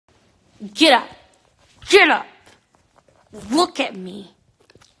Get up. Get up. Look at me.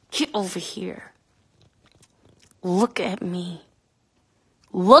 Get over here. Look at me.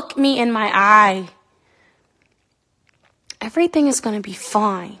 Look me in my eye. Everything is going to be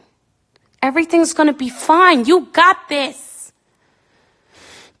fine. Everything's going to be fine. You got this.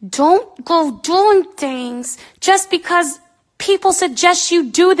 Don't go doing things just because people suggest you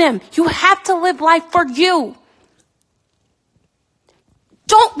do them. You have to live life for you.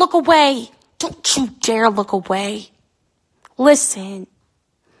 Don't look away. Don't you dare look away. Listen.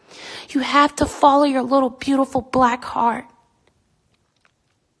 You have to follow your little beautiful black heart.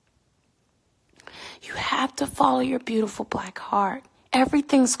 You have to follow your beautiful black heart.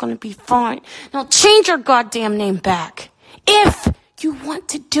 Everything's going to be fine. Now change your goddamn name back. If you want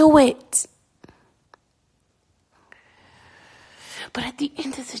to do it. But at the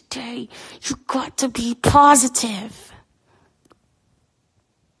end of the day, you got to be positive.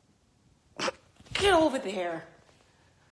 Get over there.